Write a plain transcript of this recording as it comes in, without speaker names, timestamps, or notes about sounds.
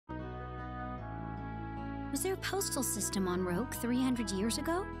Was there a postal system on Roke 300 years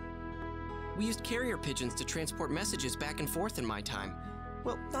ago? We used carrier pigeons to transport messages back and forth in my time.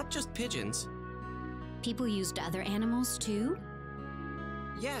 Well, not just pigeons. People used other animals too?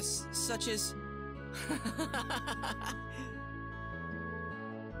 Yes, such as...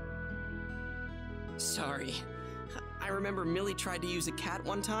 Sorry. I remember Millie tried to use a cat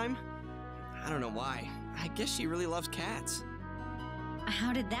one time. I don't know why. I guess she really loves cats.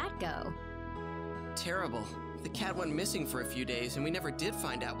 How did that go? Terrible. The cat went missing for a few days and we never did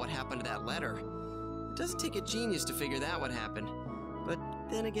find out what happened to that letter. It doesn't take a genius to figure that what happened. But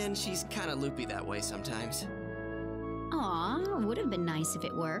then again, she's kinda loopy that way sometimes. Aw, would have been nice if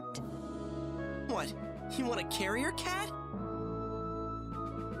it worked. What? You want a carrier cat?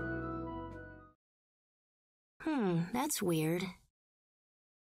 That's weird.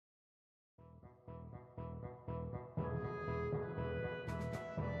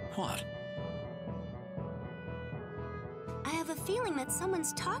 What? I have a feeling that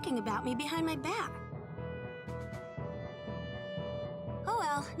someone's talking about me behind my back. Oh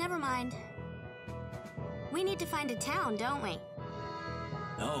well, never mind. We need to find a town, don't we?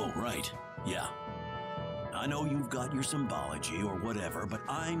 Oh, right. Yeah. I know you've got your symbology or whatever, but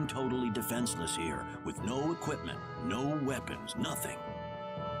I'm totally defenseless here, with no equipment, no weapons, nothing.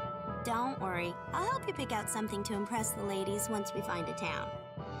 Don't worry. I'll help you pick out something to impress the ladies once we find a town.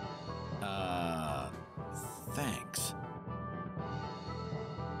 Thanks.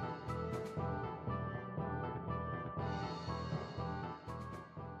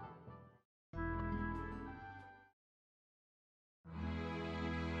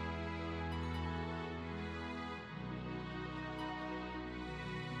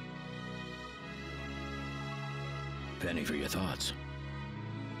 Penny for your thoughts.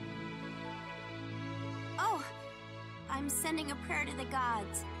 Oh, I'm sending a prayer to the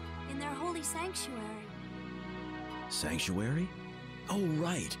gods in their holy sanctuary. Sanctuary? Oh,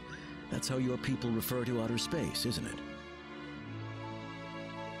 right. That's how your people refer to outer space, isn't it?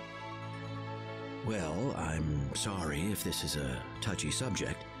 Well, I'm sorry if this is a touchy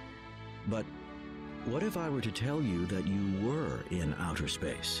subject, but what if I were to tell you that you were in outer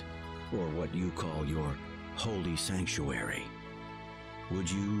space, or what you call your holy sanctuary? Would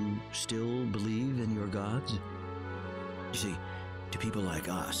you still believe in your gods? You see, to people like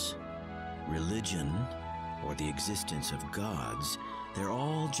us, religion, or the existence of gods, they're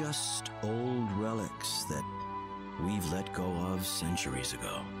all just old relics that we've let go of centuries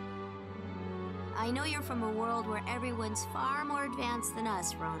ago. I know you're from a world where everyone's far more advanced than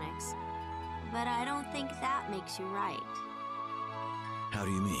us, Ronyx. But I don't think that makes you right. How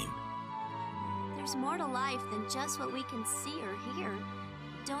do you mean? There's more to life than just what we can see or hear.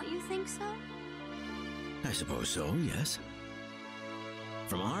 Don't you think so? I suppose so, yes.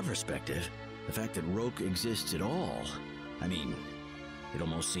 From our perspective, the fact that Roke exists at all, I mean, it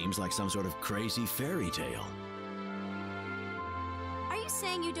almost seems like some sort of crazy fairy tale. Are you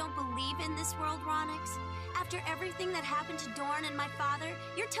saying you don't believe in this world, Ronyx? After everything that happened to Dorn and my father,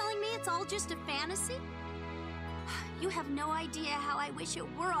 you're telling me it's all just a fantasy? You have no idea how I wish it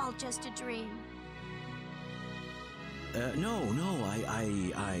were all just a dream. No,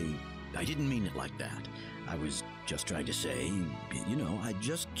 I didn't mean it like that. I was just trying to say, you know, I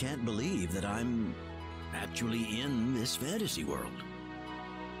just can't believe that I'm actually in this fantasy world.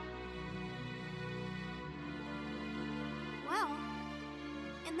 Well,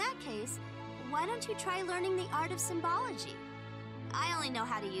 in that case, why don't you try learning the art of symbology? I only know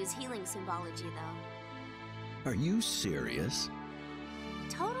how to use healing symbology, though. Are you serious?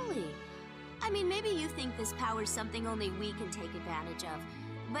 Totally. I mean, maybe you think this power's something only we can take advantage of.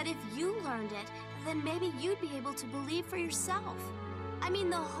 But if you learned it, then maybe you'd be able to believe for yourself. I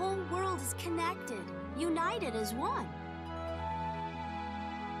mean, the whole world is connected, united as one.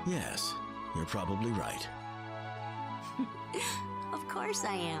 Yes, you're probably right. Of course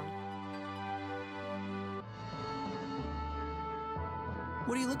I am.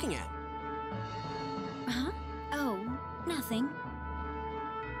 What are you looking at? Huh? Oh, nothing.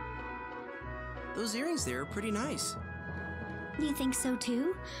 Those earrings there are pretty nice. You think so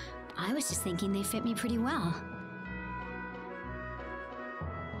too? I was just thinking they fit me pretty well.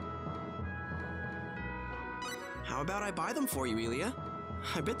 How about I buy them for you, Ilia?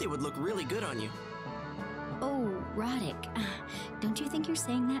 I bet they would look really good on you. Oh, Roddick, don't you think you're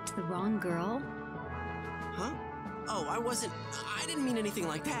saying that to the wrong girl? Huh? Oh, I didn't mean anything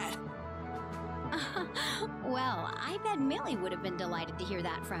like that. Well, I bet Millie would have been delighted to hear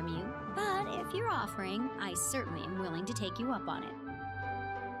that from you. But if you're offering, I certainly am willing to take you up on it.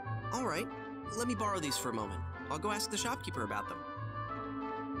 All right, let me borrow these for a moment. I'll go ask the shopkeeper about them.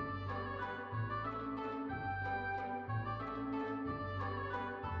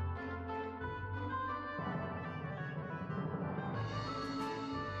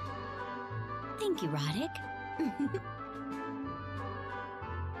 Thank you, Roddick.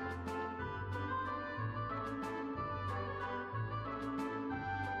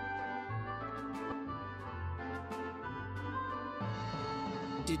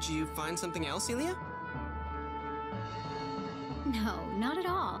 Did you find something else, Ilia? No, not at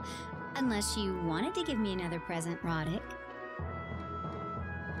all. Unless you wanted to give me another present, Roddick.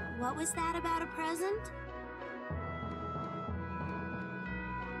 What was that about a present?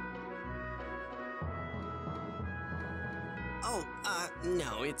 Oh,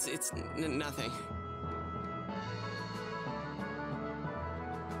 no, it's nothing.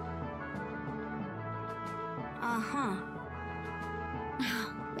 Uh-huh.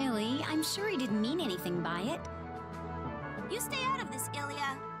 Millie, I'm sure he didn't mean anything by it. You stay out of this,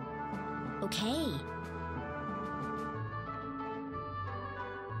 Ilia. Okay.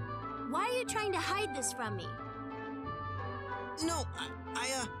 Why are you trying to hide this from me? No,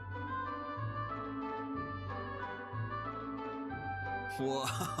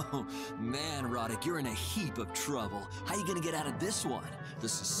 Whoa, man, Roddick, you're in a heap of trouble. How you gonna get out of this one? The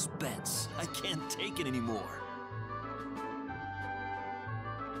suspense. I can't take it anymore.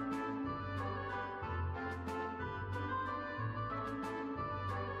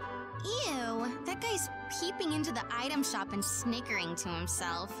 Ew, that guy's peeping into the item shop and snickering to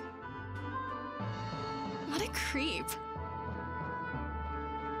himself. What a creep.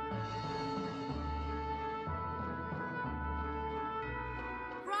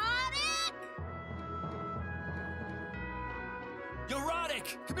 Roddick! Yo,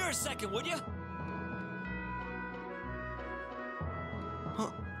 Roddick, come here a second, would you?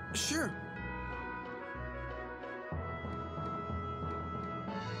 Huh, sure.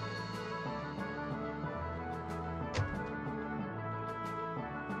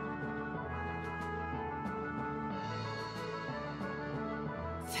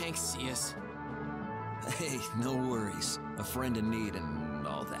 Thanks, Cyuss. Hey, no worries. A friend in need and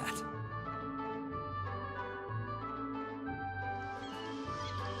all that.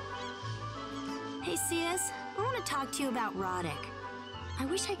 Hey, Cyuss, I want to talk to you about Roddick. I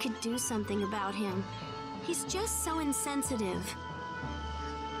wish I could do something about him. He's just so insensitive.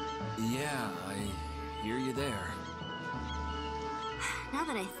 Yeah, I hear you there. Now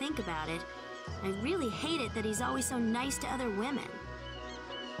that I think about it, I really hate it that he's always so nice to other women.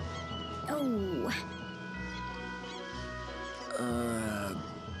 Oh.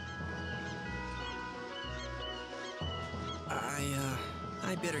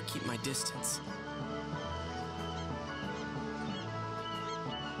 I better keep my distance.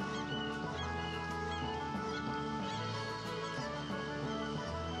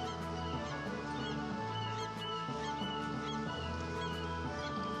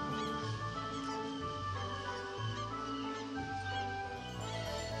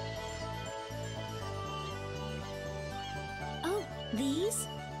 Oh, these?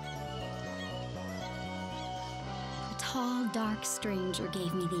 A tall, dark stranger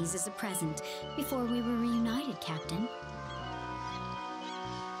gave me these as a present before we were reunited, Captain.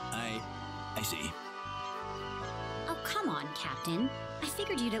 I see. Oh, come on, Captain. I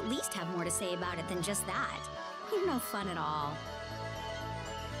figured you'd at least have more to say about it than just that. You're no fun at all.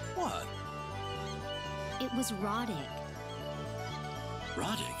 What? It was Roddick.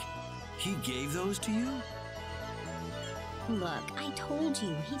 Roddick? He gave those to you? Look, I told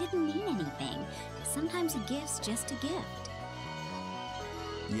you, he didn't mean anything. Sometimes a gift's just a gift.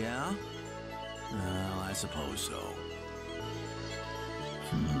 Yeah? Well, I suppose so.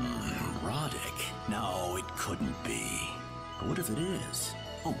 Roddick? No, it couldn't be. But what if it is?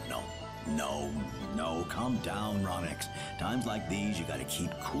 Oh, no. No, calm down, Ronyx. Times like these, you gotta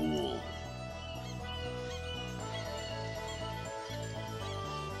keep cool.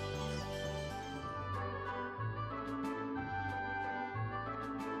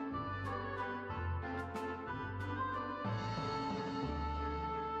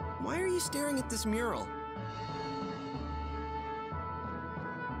 Why are you staring at this mural?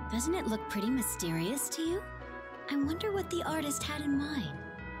 Doesn't it look pretty mysterious to you? I wonder what the artist had in mind.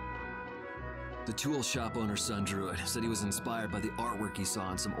 The tool shop owner's son drew it. Said he was inspired by the artwork he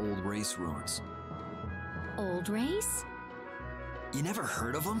saw in some old race ruins. Old race? You never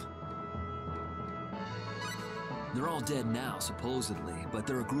heard of them? They're all dead now, supposedly, but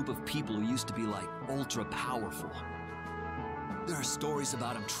they're a group of people who used to be like ultra-powerful. There are stories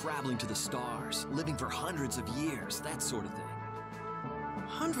about them traveling to the stars, living for hundreds of years, that sort of thing.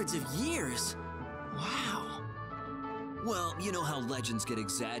 Hundreds of years? Wow. Well, you know how legends get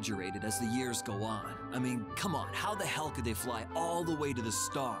exaggerated as the years go on. I mean, come on, how the hell could they fly all the way to the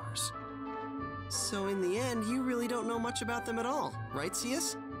stars? So in the end, you really don't know much about them at all, right,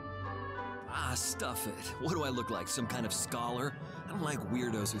 Cyuss? Ah, stuff it. What do I look like, some kind of scholar? I don't like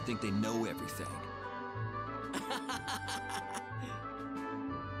weirdos who think they know everything.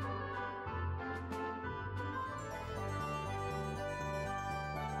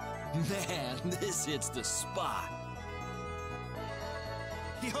 Man, this hits the spot.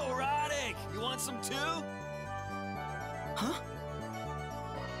 Yo, Roddick, you want some too? Huh?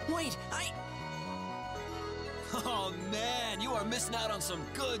 Wait, Oh man, you are missing out on some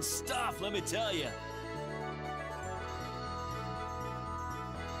good stuff, let me tell you.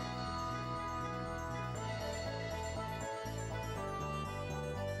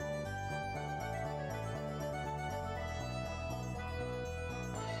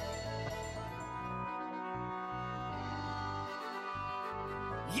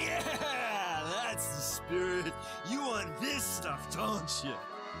 Yeah, that's the spirit. You want this stuff, don't you?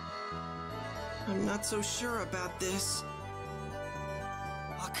 I'm not so sure about this.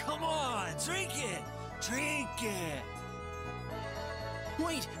 Oh, come on, drink it! Drink it!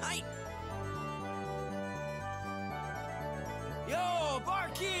 Wait, Yo,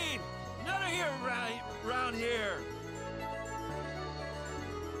 barkeep! None of here around here!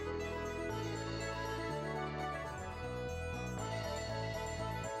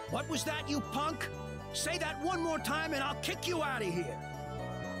 What was that, you punk? Say that one more time and I'll kick you out of here.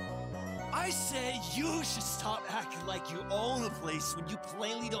 I said you should stop acting like you own the place when you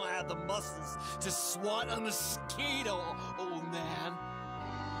plainly don't have the muscles to swat a mosquito, old man.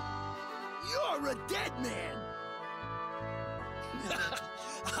 You're a dead man.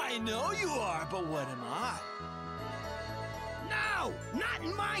 I know you are, but what am I? No, not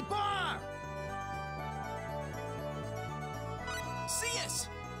in my bar. Cyuss!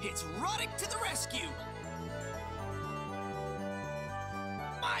 It's Roddick to the rescue!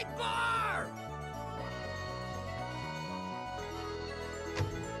 My bar!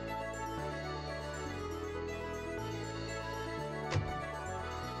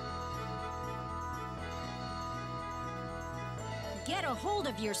 Get a hold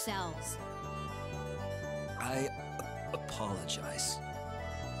of yourselves. I apologize.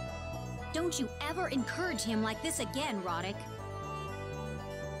 Don't you ever encourage him like this again, Roddick.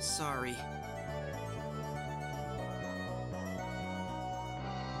 Sorry.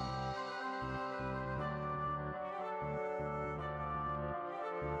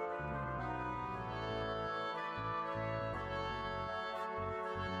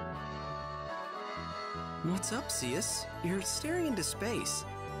 What's up, Cyuss? You're staring into space.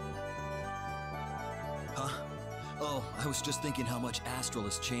 Huh? Oh, I was just thinking how much Astral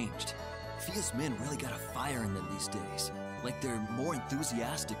has changed. Phia's men really got a fire in them these days. Like they're more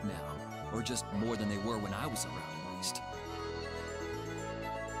enthusiastic now. Or just more than they were when I was around, at least.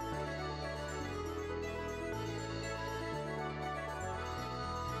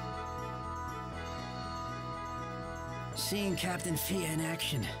 Seeing Captain Phia in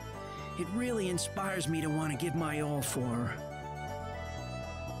action, it really inspires me to want to give my all for her.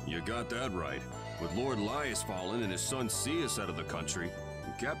 You got that right. With Lord Leigh has fallen and his son Cyuss out of the country,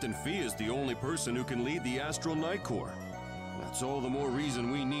 Captain Phia is the only person who can lead the Astral Night Corps. That's all the more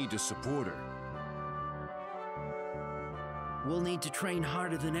reason we need to support her. We'll need to train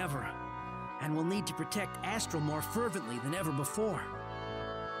harder than ever, and we'll need to protect Astral more fervently than ever before.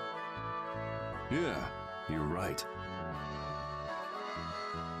 Yeah, you're right.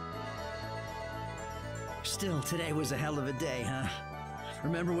 Still, today was a hell of a day, huh?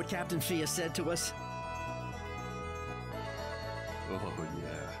 Remember what Captain Phia said to us? Oh,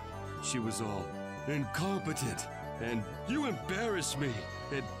 yeah. She was all incompetent, and you embarrass me,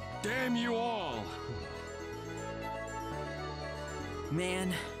 and damn you all!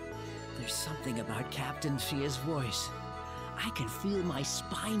 Man, there's something about Captain Phia's voice. I can feel my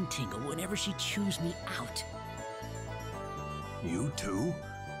spine tingle whenever she chews me out. You too?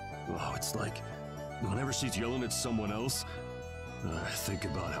 Oh, it's like, whenever she's yelling at someone else, I think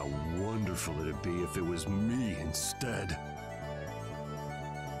about how wonderful it'd be if it was me instead.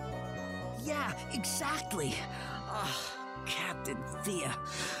 Yeah, exactly. Captain Phia.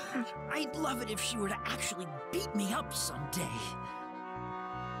 I'd love it if she were to actually beat me up someday.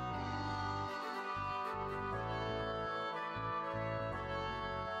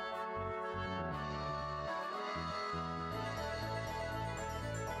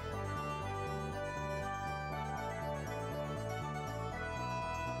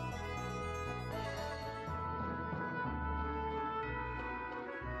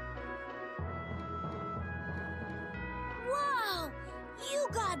 Whoa! You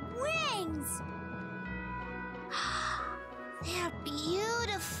got wings! They're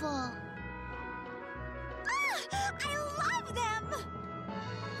beautiful. Ah! I love them!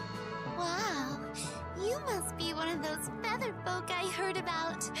 Wow. must be one of those feather folk I heard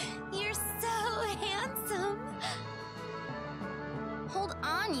about. You're so handsome. Hold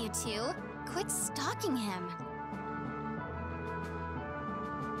on, you two. Quit stalking him.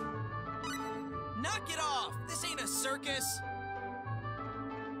 Knock it off! This ain't a circus!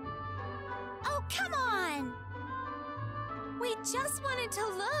 Oh, come on! We just wanted to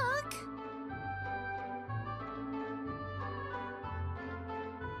look.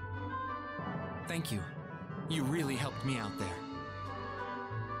 Thank you. You really helped me out there.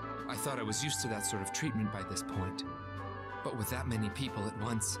 I thought I was used to that sort of treatment by this point. But with that many people at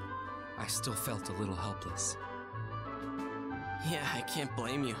once, I still felt a little helpless. Yeah, I can't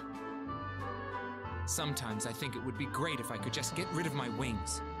blame you. Sometimes I think it would be great if I could just get rid of my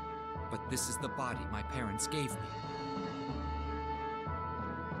wings. But this is the body my parents gave me.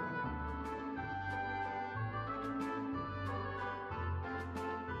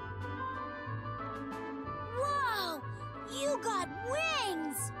 Whoa! You got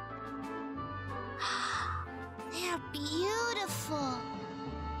wings! They're beautiful.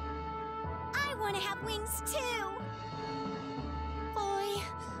 I want to have wings too. Boy,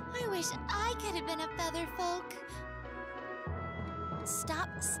 I wish I could have been a feather folk. Stop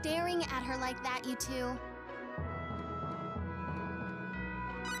staring at her like that, you two.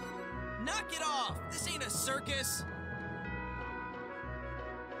 Knock it off! This ain't a circus!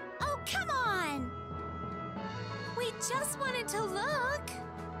 Oh, come on! We just wanted to look.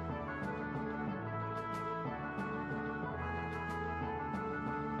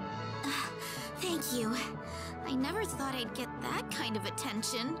 Thank you. I never thought I'd get that kind of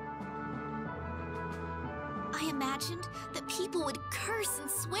attention. I imagined that people would curse and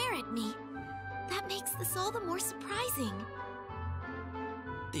swear at me. That makes this all the more surprising.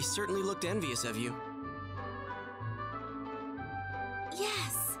 They certainly looked envious of you.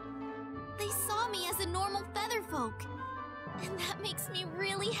 Yes. They saw me as a normal feather folk. And that makes me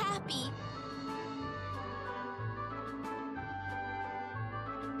really happy.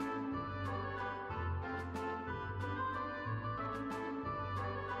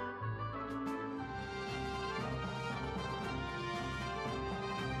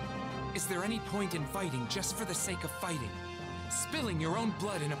 Is there any point in fighting just for the sake of fighting? Spilling your own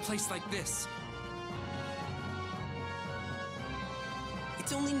blood in a place like this?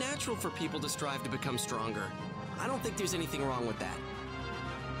 It's only natural for people to strive to become stronger. I don't think there's anything wrong with that.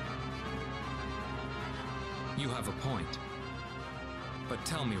 You have a point. But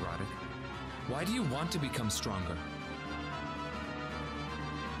tell me, Roddick, why do you want to become stronger?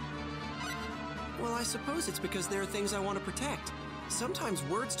 Well, I suppose it's because there are things I want to protect. Sometimes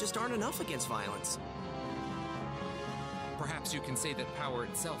words just aren't enough against violence. Perhaps you can say that power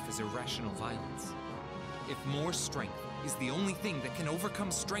itself is irrational violence. If more strength is the only thing that can overcome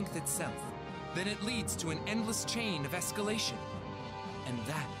strength itself, then it leads to an endless chain of escalation. And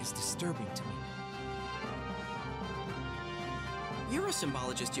that is disturbing to me. You're a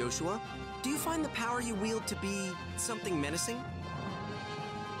symbologist, Ioshua. Do you find the power you wield to be something menacing?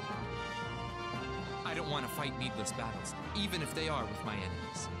 I don't want to fight needless battles, even if they are with my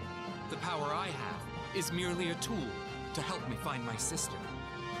enemies. The power I have is merely a tool to help me find my sister.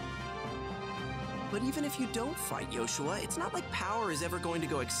 But even if you don't fight, Ioshua, it's not like power is ever going to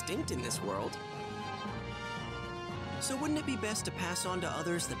go extinct in this world. So wouldn't it be best to pass on to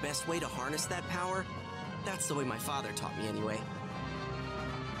others the best way to harness that power? That's the way my father taught me anyway.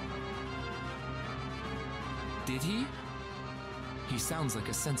 Did he? He sounds like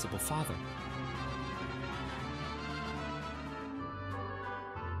a sensible father.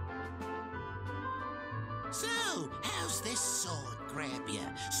 So, how's this sword grab you?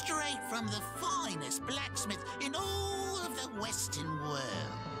 Straight from the finest blacksmith in all of the Western world.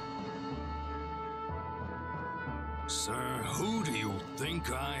 Sir, who do you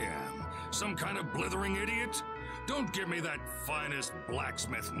think I am? Some kind of blithering idiot? Don't give me that finest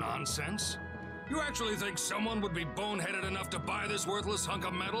blacksmith nonsense. You actually think someone would be boneheaded enough to buy this worthless hunk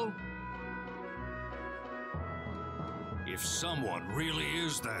of metal? If someone really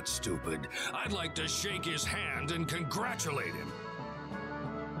is that stupid, I'd like to shake his hand and congratulate him.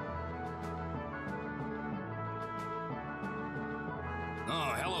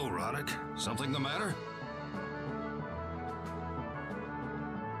 Oh, hello, Roddick. Something the matter?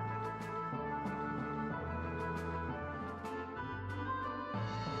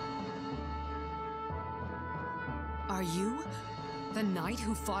 Are you the knight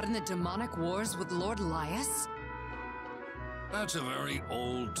who fought in the demonic wars with Lord Lias? That's a very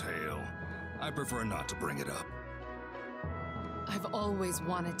old tale. I prefer not to bring it up. I've always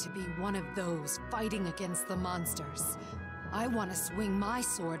wanted to be one of those fighting against the monsters. I want to swing my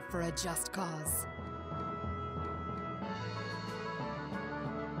sword for a just cause.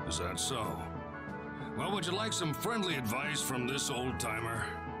 Is that so? Well, would you like some friendly advice from this old-timer?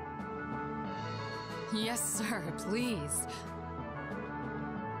 Yes, sir, please.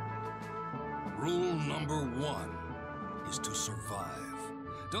 Rule number 1 is to survive.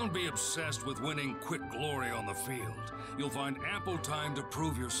 Don't be obsessed with winning quick glory on the field. You'll find ample time to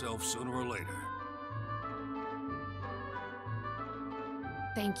prove yourself sooner or later.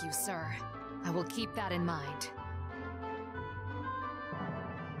 Thank you, sir. I will keep that in mind.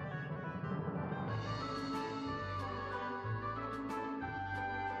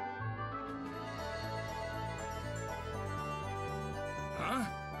 Huh?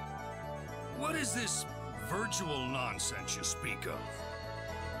 What is this virtual nonsense you speak of?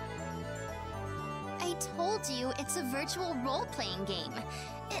 I told you it's a virtual role-playing game.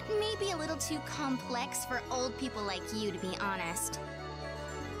 It may be a little too complex for old people like you, to be honest.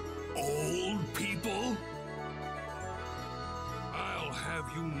 Old people? I'll have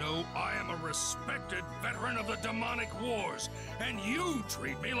you know I am a respected veteran of the demonic wars, and you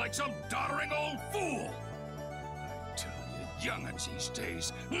treat me like some doddering old fool! I tell you, young'uns these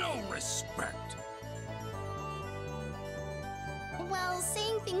days, no respect! Well,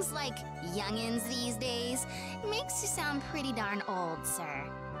 saying things like youngins these days makes you sound pretty darn old, sir.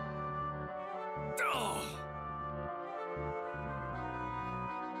 Oh.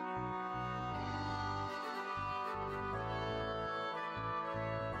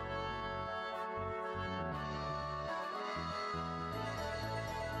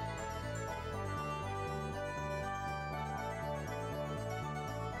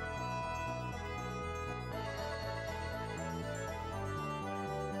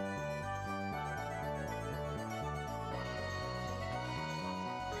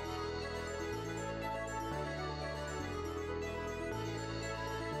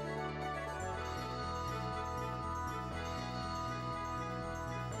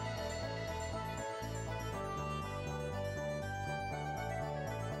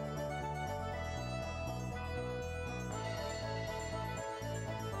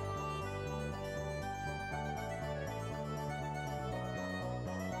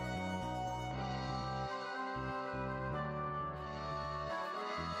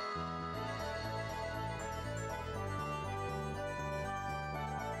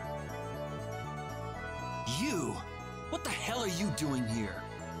 You? What the hell are you doing here?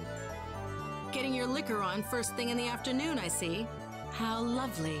 Getting your liquor on first thing in the afternoon, I see. How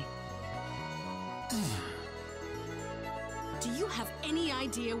lovely. Do you have any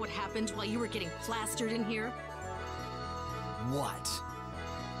idea what happened while you were getting plastered in here? What?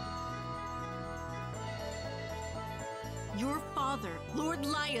 Your father, Lord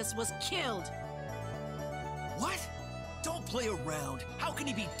Cyuss, was killed. What? Don't play around. How can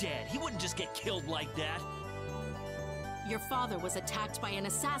he be dead? He wouldn't just get killed like that. Your father was attacked by an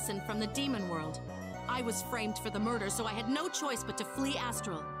assassin from the demon world. I was framed for the murder, so I had no choice but to flee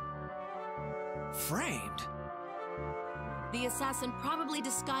Astral. Framed? The assassin probably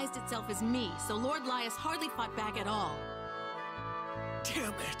disguised itself as me, so Lord Cyuss hardly fought back at all.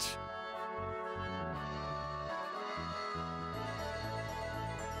 Damn it!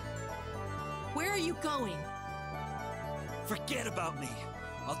 Where are you going? Forget about me.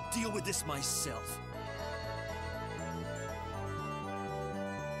 I'll deal with this myself.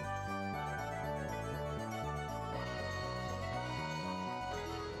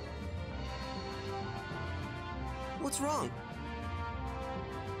 What's wrong?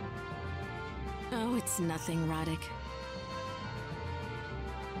 Oh, it's nothing, Roddick.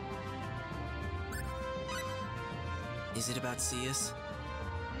 Is it about Cyuss?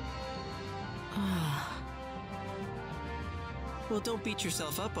 Well, don't beat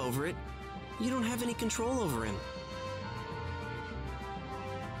yourself up over it. You don't have any control over him.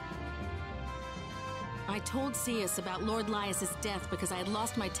 I told Cyuss about Lord Cyuss's death because I had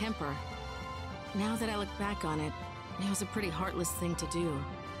lost my temper. Now that I look back on it, it was a pretty heartless thing to do.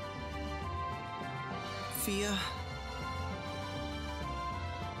 Phia?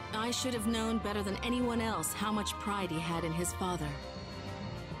 I should have known better than anyone else how much pride he had in his father.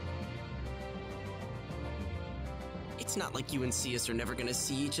 It's not like you and Cyuss are never gonna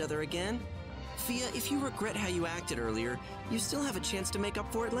see each other again. Phia, if you regret how you acted earlier, you still have a chance to make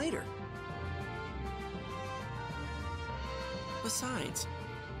up for it later. Besides,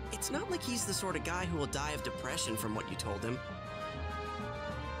 it's not like he's the sort of guy who will die of depression from what you told him.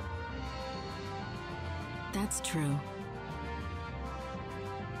 That's true.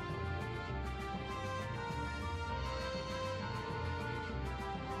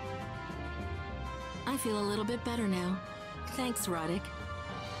 I feel a little bit better now. Thanks, Roddick.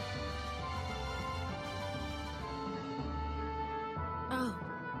 Oh,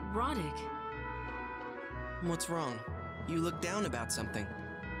 Roddick. What's wrong? You look down about something.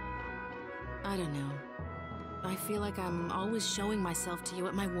 I don't know. I feel like I'm always showing myself to you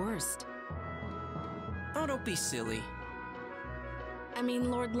at my worst. Oh, don't be silly. I mean,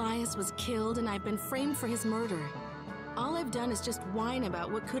 Lord Lias was killed and I've been framed for his murder. All I've done is just whine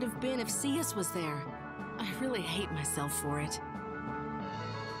about what could have been if Cyuss was there. I really hate myself for it.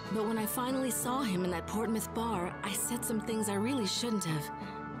 But when I finally saw him in that Portmouth bar, I said some things I really shouldn't have.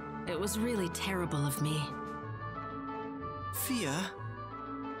 It was really terrible of me. Phia?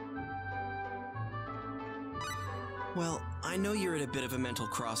 Well, I know you're at a bit of a mental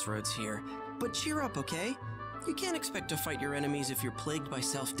crossroads here, but cheer up, okay? You can't expect to fight your enemies if you're plagued by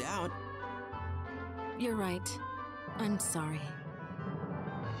self-doubt. You're right. I'm sorry.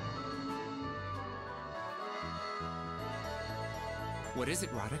 What is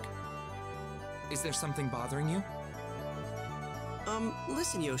it, Roddick? Is there something bothering you?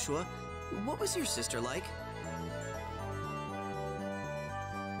 Listen, Ioshua, what was your sister like?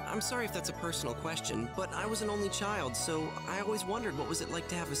 I'm sorry if that's a personal question, but I was an only child, so I always wondered what was it like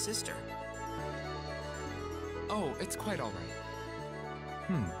to have a sister. Oh, it's quite all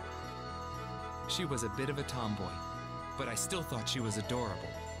right. She was a bit of a tomboy, but I still thought she was adorable.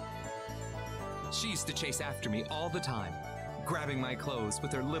 She used to chase after me all the time, grabbing my clothes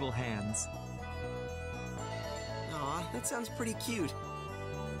with her little hands. Aw, that sounds pretty cute.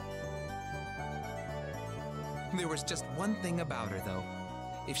 There was just one thing about her, though.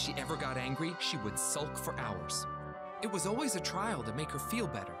 If she ever got angry, she would sulk for hours. It was always a trial to make her feel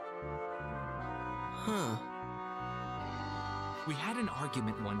better. Huh. We had an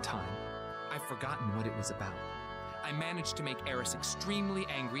argument one time. I've forgotten what it was about. I managed to make Erys extremely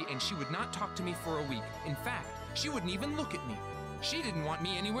angry, and she would not talk to me for a week. In fact, she wouldn't even look at me. She didn't want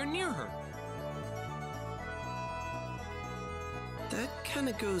me anywhere near her. That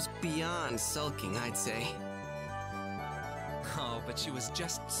kinda goes beyond sulking, I'd say. Oh, but she was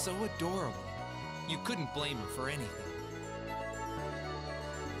just so adorable. You couldn't blame her for anything.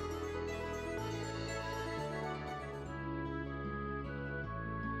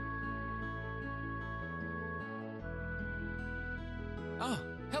 Oh,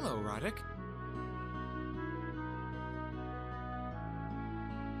 hello, Roddick.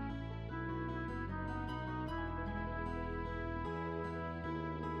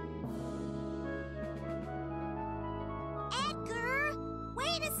 Edgar!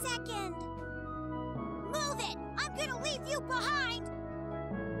 Wait a second! Move it! I'm gonna leave you behind!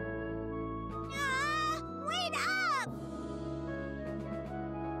 Wait up!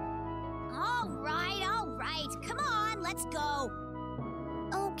 All right. Come on, let's go.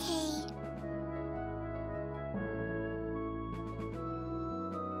 Okay.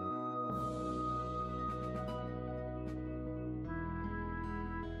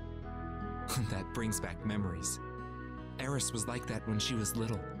 That brings back memories. Erys was like that when she was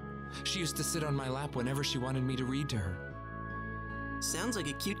little. She used to sit on my lap whenever she wanted me to read to her. Sounds like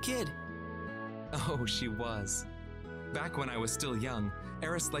a cute kid. Oh, she was. Back when I was still young,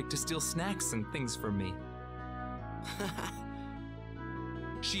 Erys liked to steal snacks and things from me.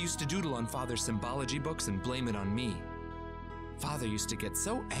 She used to doodle on Father's symbology books and blame it on me. Father used to get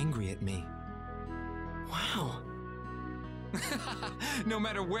so angry at me. Wow. No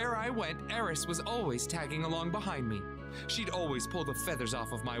matter where I went, Erys was always tagging along behind me. She'd always pull the feathers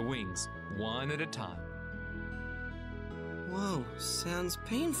off of my wings, one at a time. Whoa, sounds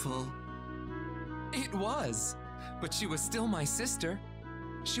painful. It was, but she was still my sister.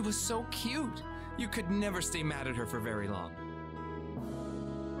 She was so cute. You could never stay mad at her for very long.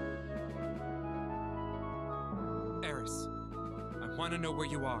 Erys, I want to know where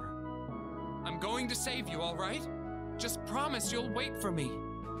you are. I'm going to save you, all right? Just promise you'll wait for me.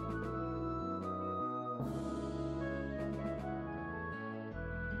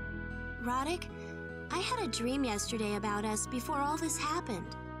 Roddick, I had a dream yesterday about us before all this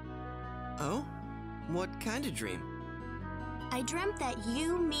happened. Oh? What kind of dream? I dreamt that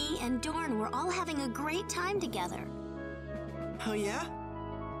you, me, and Dorn were all having a great time together. Oh yeah?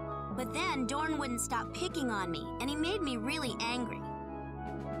 But then Dorn wouldn't stop picking on me, and he made me really angry.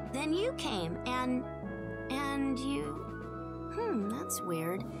 Then you came, and you... that's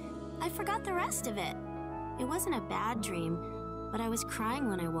weird. I forgot the rest of it. It wasn't a bad dream, but I was crying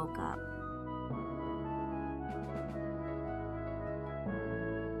when I woke up.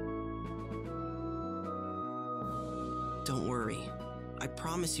 Don't worry. I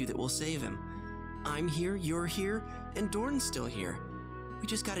promise you that we'll save him. I'm here, you're here, and Dorn's still here. We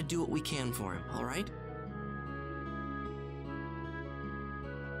just gotta do what we can for him, alright?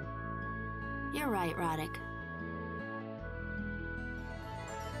 You're right, Roddick.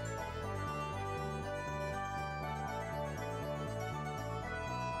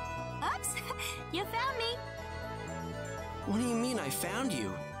 Oops! You found me! What do you mean I found you?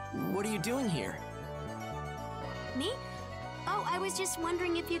 What are you doing here? Me? Oh, I was just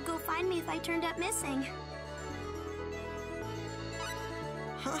wondering if you'd go find me if I turned up missing.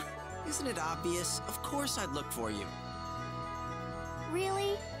 Huh? Isn't it obvious? Of course I'd look for you.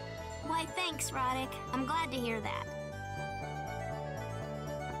 Really? Why, thanks, Roddick. I'm glad to hear that.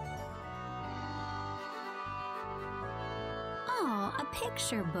 Oh, a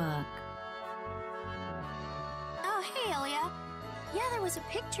picture book. Oh, hey, Ilia. Yeah, there was a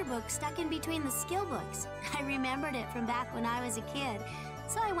picture book stuck in between the skill books. I remembered it from back when I was a kid,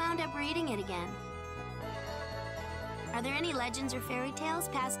 so I wound up reading it again. Are there any legends or fairy tales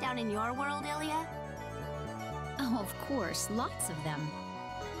passed down in your world, Ilia? Oh, of course, lots of them.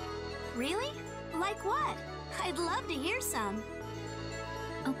 Really? Like what? I'd love to hear some.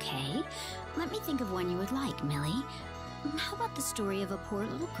 Okay, let me think of one you would like, Millie. How about the story of a poor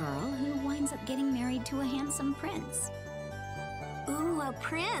little girl who winds up getting married to a handsome prince? Ooh, a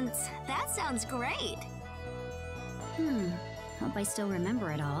prince. That sounds great. Hope I still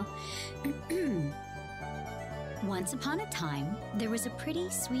remember it all. Once upon a time, there was a pretty,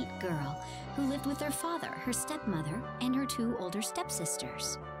 sweet girl who lived with her father, her stepmother, and her 2 older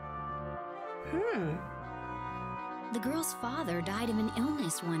stepsisters. The girl's father died of an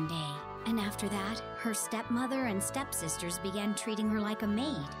illness one day, and after that, her stepmother and stepsisters began treating her like a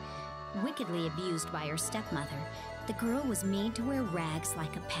maid. Wickedly abused by her stepmother, the girl was made to wear rags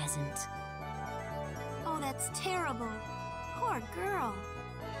like a peasant. Oh, that's terrible. Poor girl.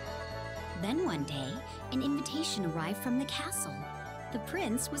 Then one day, an invitation arrived from the castle. The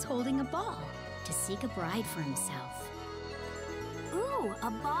prince was holding a ball to seek a bride for himself. Ooh,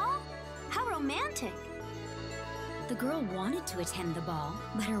 a ball? How romantic. The girl wanted to attend the ball,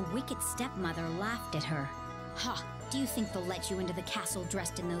 but her wicked stepmother laughed at her. Ha! Do you think they'll let you into the castle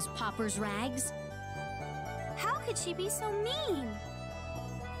dressed in those pauper's rags? How could she be so mean?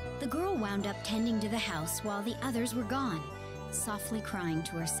 The girl wound up tending to the house while the others were gone, softly crying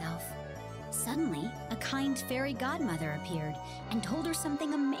to herself. Suddenly, a kind fairy godmother appeared and told her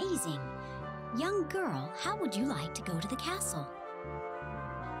something amazing. Young girl, how would you like to go to the castle?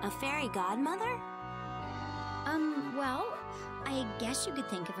 A fairy godmother? Well, I guess you could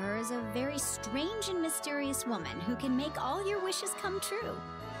think of her as a very strange and mysterious woman who can make all your wishes come true.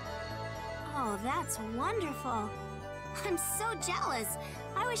 Oh, that's wonderful. I'm so jealous.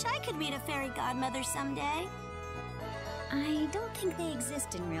 I wish I could meet a fairy godmother someday. I don't think they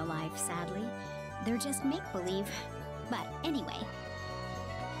exist in real life, sadly. They're just make-believe. But anyway,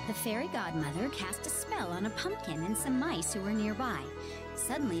 the fairy godmother cast a spell on a pumpkin and some mice who were nearby.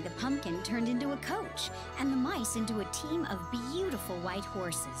 Suddenly, the pumpkin turned into a coach, and the mice into a team of beautiful white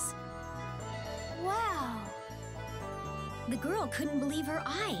horses. Wow! The girl couldn't believe her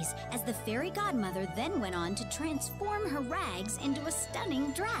eyes, as the fairy godmother then went on to transform her rags into a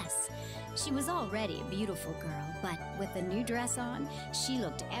stunning dress. She was already a beautiful girl, but with the new dress on, she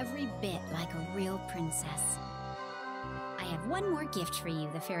looked every bit like a real princess. I have one more gift for you,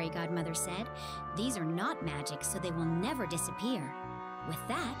 the fairy godmother said. These are not magic, so they will never disappear. With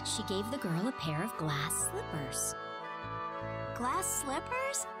that, she gave the girl a pair of glass slippers. Glass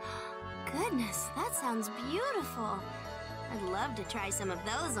slippers? Goodness, that sounds beautiful. I'd love to try some of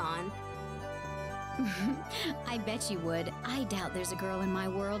those on. I bet you would. I doubt there's a girl in my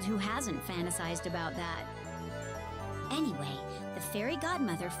world who hasn't fantasized about that. Anyway, the fairy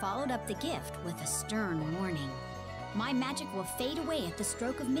godmother followed up the gift with a stern warning. My magic will fade away at the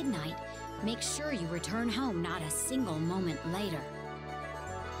stroke of midnight. Make sure you return home not a single moment later.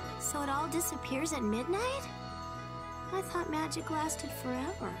 So it all disappears at midnight? I thought magic lasted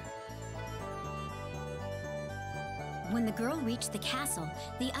forever. When the girl reached the castle,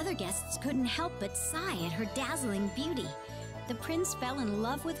 the other guests couldn't help but sigh at her dazzling beauty. The prince fell in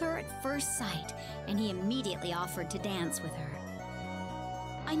love with her at first sight, and he immediately offered to dance with her.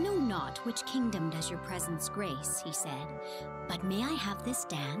 I know not which kingdom does your presence grace, he said, but may I have this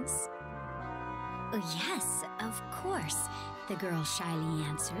dance? Oh, yes, of course, the girl shyly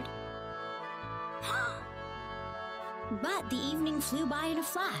answered. But the evening flew by in a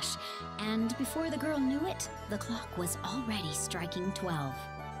flash, and before the girl knew it, the clock was already striking 12.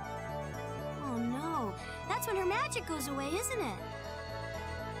 Oh no, that's when her magic goes away, isn't it?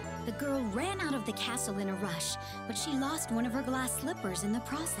 The girl ran out of the castle in a rush, but she lost one of her glass slippers in the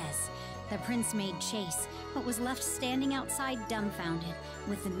process. The prince made chase, but was left standing outside dumbfounded,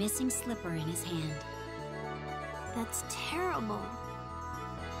 with the missing slipper in his hand. That's terrible.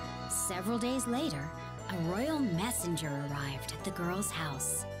 Several days later, a royal messenger arrived at the girl's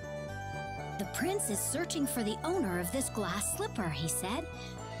house. The prince is searching for the owner of this glass slipper, he said.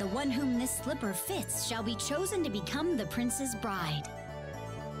 The one whom this slipper fits shall be chosen to become the prince's bride.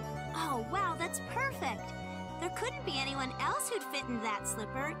 Oh, wow, that's perfect. There couldn't be anyone else who'd fit in that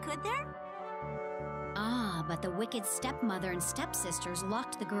slipper, could there? Ah, but the wicked stepmother and stepsisters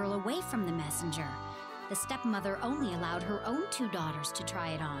locked the girl away from the messenger. The stepmother only allowed her own 2 daughters to try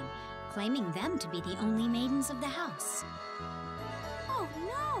it on, claiming them to be the only maidens of the house. Oh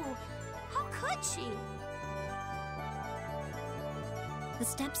no! How could she? The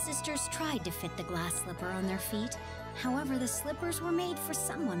stepsisters tried to fit the glass slipper on their feet. However, the slippers were made for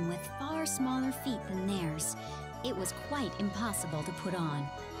someone with far smaller feet than theirs. It was quite impossible to put on.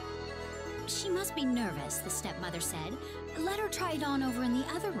 She must be nervous, the stepmother said. Let her try it on over in the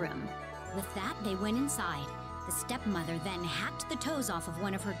other room. With that, they went inside. The stepmother then hacked the toes off of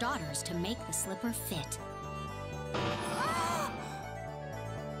one of her daughters to make the slipper fit.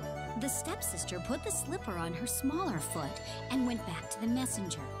 The stepsister put the slipper on her smaller foot and went back to the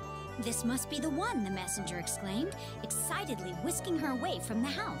messenger. This must be the one, the messenger exclaimed, excitedly whisking her away from the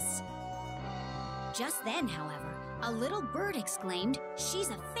house. Just then, however, a little bird exclaimed,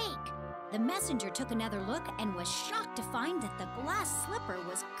 "She's a fake!" The messenger took another look and was shocked to find that the glass slipper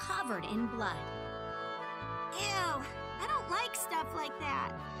was covered in blood. Ew, I don't like stuff like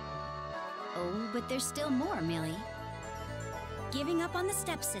that. Oh, but there's still more, Millie. Giving up on the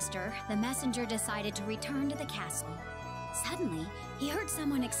stepsister, the messenger decided to return to the castle. Suddenly, he heard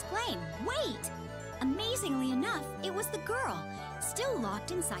someone exclaim, "Wait!" Amazingly enough, it was the girl, still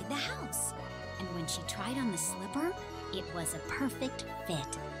locked inside the house. And when she tried on the slipper, it was a perfect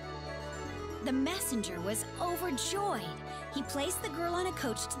fit. The messenger was overjoyed. He placed the girl on a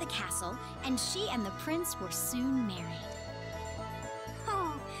coach to the castle, and she and the prince were soon married.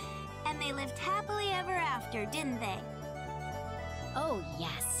 Oh, and they lived happily ever after, didn't they? Oh,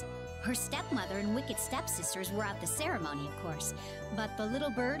 yes. Her stepmother and wicked stepsisters were at the ceremony, of course. But the little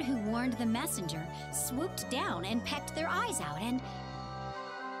bird who warned the messenger swooped down and pecked their eyes out and...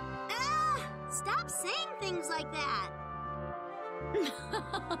 Ah! Stop saying things like that!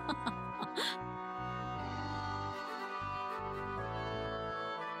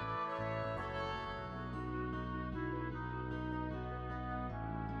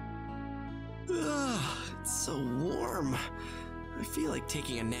 It's so warm. I feel like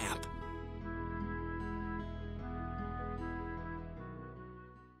taking a nap.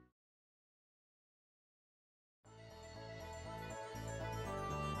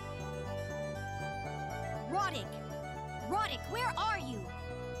 Roddick! Roddick, where are you?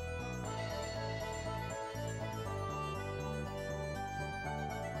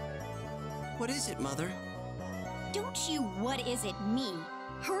 What is it, Mother? Don't you what is it me?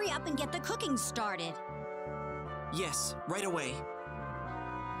 Hurry up and get the cooking started. Yes, right away.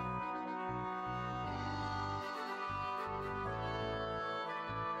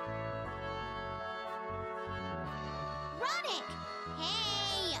 Roddick!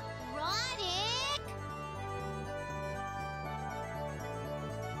 Hey, Roddick!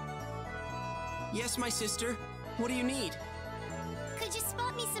 Yes, my sister. What do you need? Could you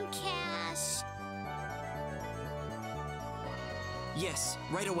spot me some cash? Yes,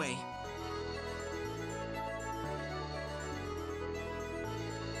 right away.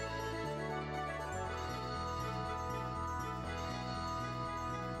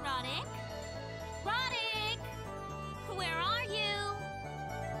 Roddick? Roddick! Where are you?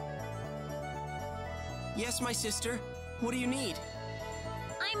 Yes, my sister. What do you need?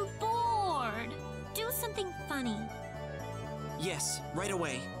 I'm bored. Do something funny. Yes, right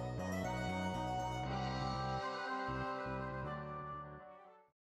away.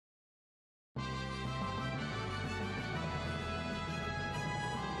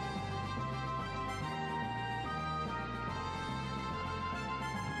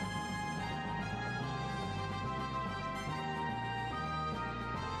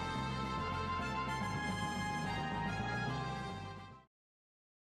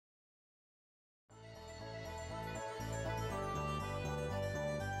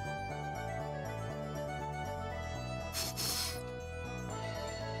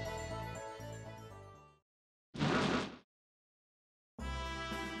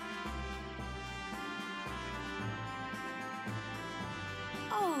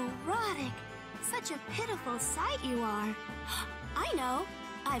 Oh, Roddick, such a pitiful sight you are. I know.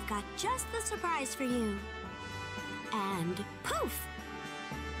 I've got just the surprise for you. And poof!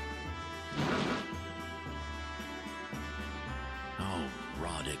 Oh,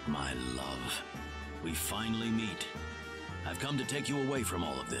 Roddick, my love. We finally meet. I've come to take you away from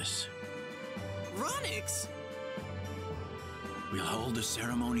all of this. Ronyx! We'll hold the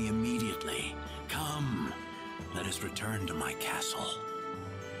ceremony immediately. Come, let us return to my castle.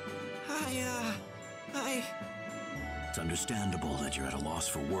 It's understandable that you're at a loss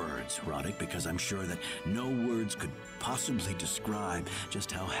for words, Roddick, because I'm sure that no words could possibly describe just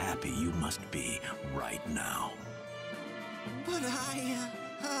how happy you must be right now. But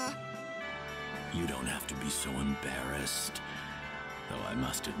You don't have to be so embarrassed. Though I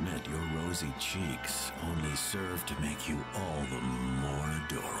must admit, your rosy cheeks only serve to make you all the more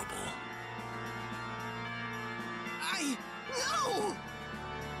adorable. No!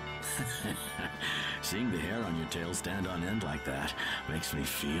 Seeing the hair on your tail stand on end like that makes me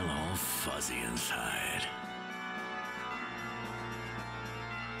feel all fuzzy inside.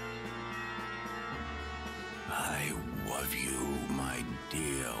 I love you, my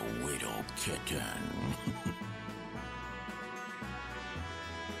dear little kitten.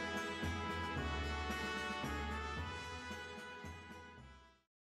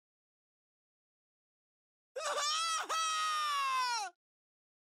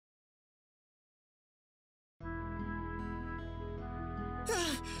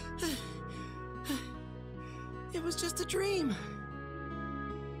 It was just a dream.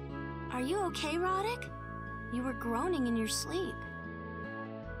 Are you okay, Roddick? You were groaning in your sleep.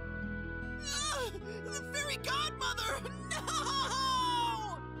 The fairy godmother! No!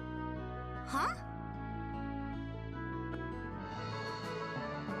 Huh?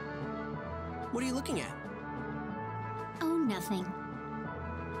 What are you looking at? Oh, nothing.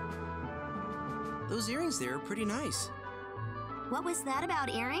 Those earrings there are pretty nice. What was that about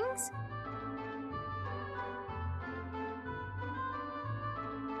earrings?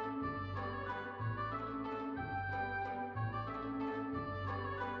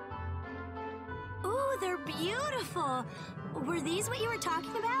 Ooh, they're beautiful! Were these what you were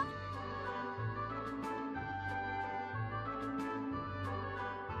talking about?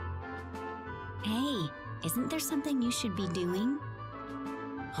 Hey, isn't there something you should be doing?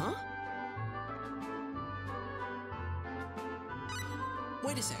 Huh?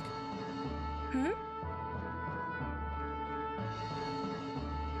 Wait a sec. Hmm?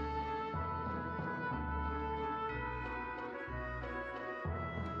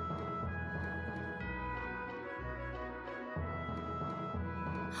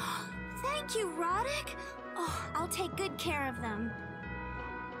 Thank you, Roddick. Oh, I'll take good care of them.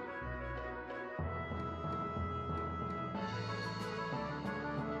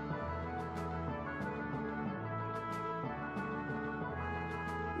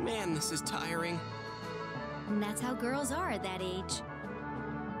 Man, this is tiring. And that's how girls are at that age.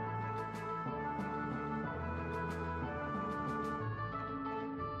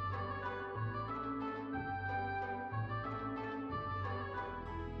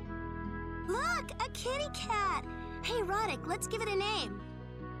 Look, a kitty cat! Hey, Roddick, let's give it a name.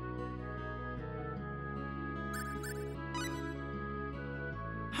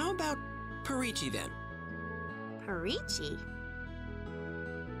 How about Pericci then? Pericci?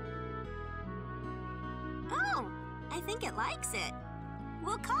 Oh, I think it likes it.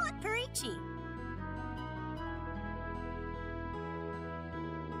 We'll call it Pericci.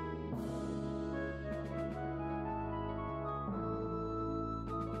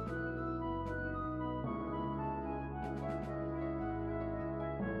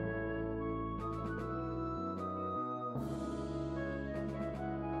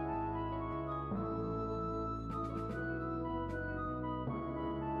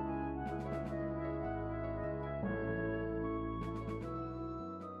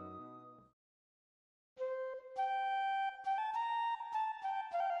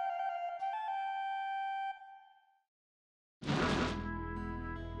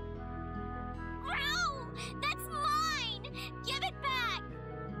 That's mine! Give it back!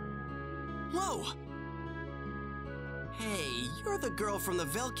 Whoa! Hey, you're the girl from the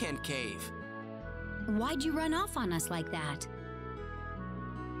Velkent cave. Why'd you run off on us like that?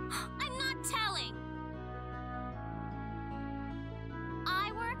 I'm not telling!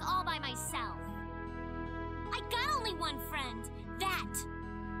 I work all by myself. I got only one friend. That!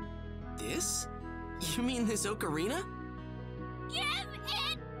 This? You mean this ocarina? Give it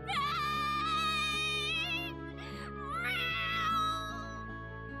back!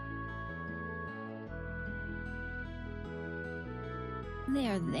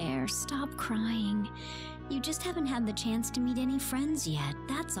 There, stop crying. You just haven't had the chance to meet any friends yet,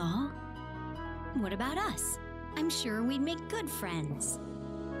 that's all. What about us? I'm sure we'd make good friends.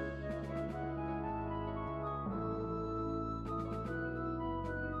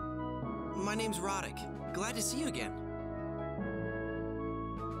 My name's Roddick. Glad to see you again.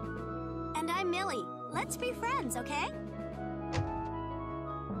 And I'm Millie. Let's be friends, okay?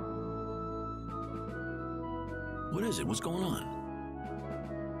 What is it? What's going on?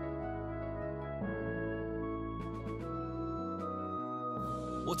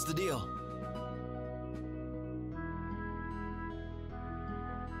 What's the deal?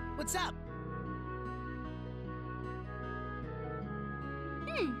 What's up?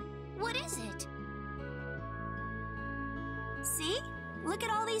 What is it? See? Look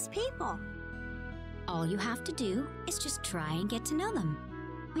at all these people. All you have to do is just try and get to know them.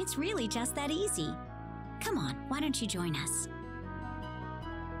 It's really just that easy. Come on, why don't you join us?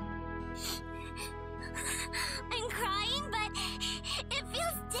 I'm crying, but it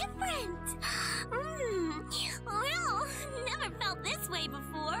feels different. Well, never felt this way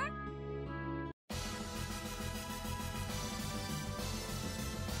before.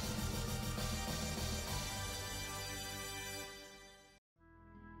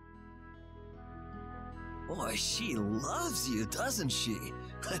 Boy, she loves you, doesn't she?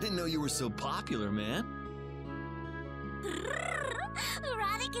 I didn't know you were so popular, man.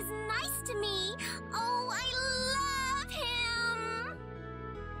 Roddick is nice to me. Oh, I love him.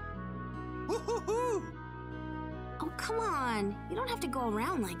 Woo-hoo-hoo! Oh, come on. You don't have to go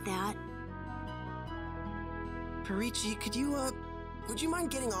around like that. Pericci, would you mind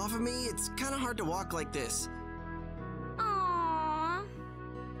getting off of me? It's kind of hard to walk like this. Aww.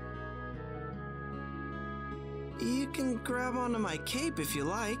 You can grab onto my cape if you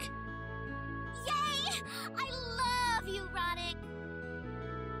like. Yay! I love you, Roddick.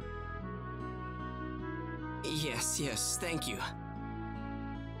 Yes, thank you.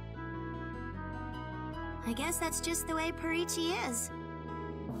 I guess that's just the way Pericci is.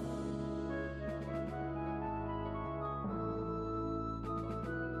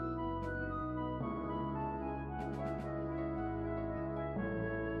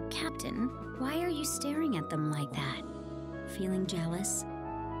 Captain, why are you staring at them like that? Feeling jealous?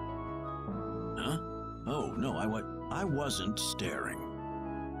 Huh? Oh, no, I wasn't staring.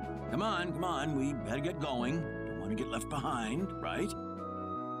 Come on, we better get going. Don't want to get left behind, right?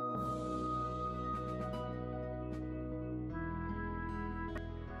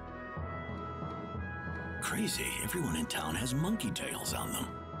 Crazy, everyone in town has monkey tails on them.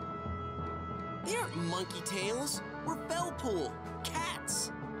 They aren't monkey tails. We're Bellpool.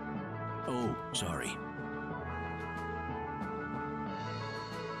 Cats. Oh, sorry.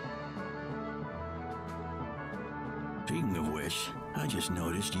 Speaking of which, I just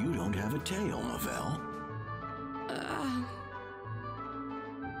noticed you don't have a tail, Mavelle.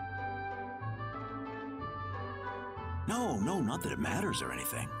 No, not that it matters or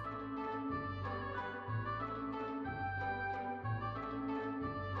anything.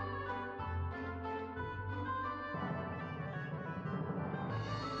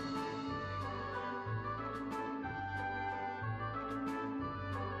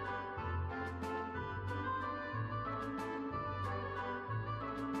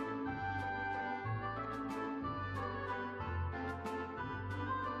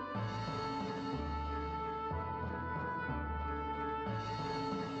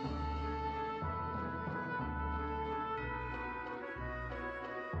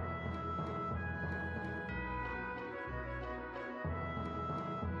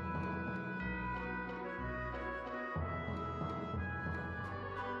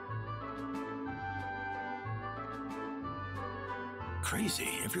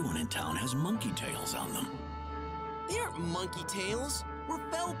 Crazy, everyone in town has monkey tails on them. They aren't monkey tails. We're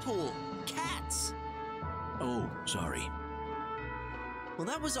Bellpool. Cats. Oh, sorry. Well,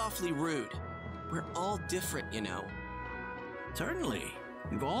 that was awfully rude. We're all different, you know. Certainly.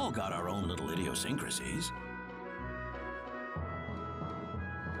 We've all got our own little idiosyncrasies.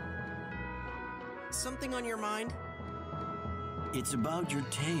 Something on your mind? It's about your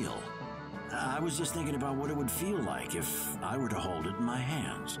tail. I was just thinking about what it would feel like if I were to hold it in my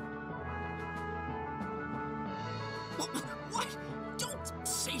hands. What? Don't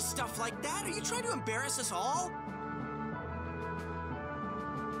say stuff like that. Are you trying to embarrass us all?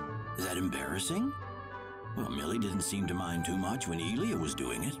 Is that embarrassing? Well, Millie didn't seem to mind too much when Ilia was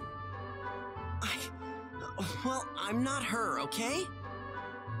doing it. Well, I'm not her, okay?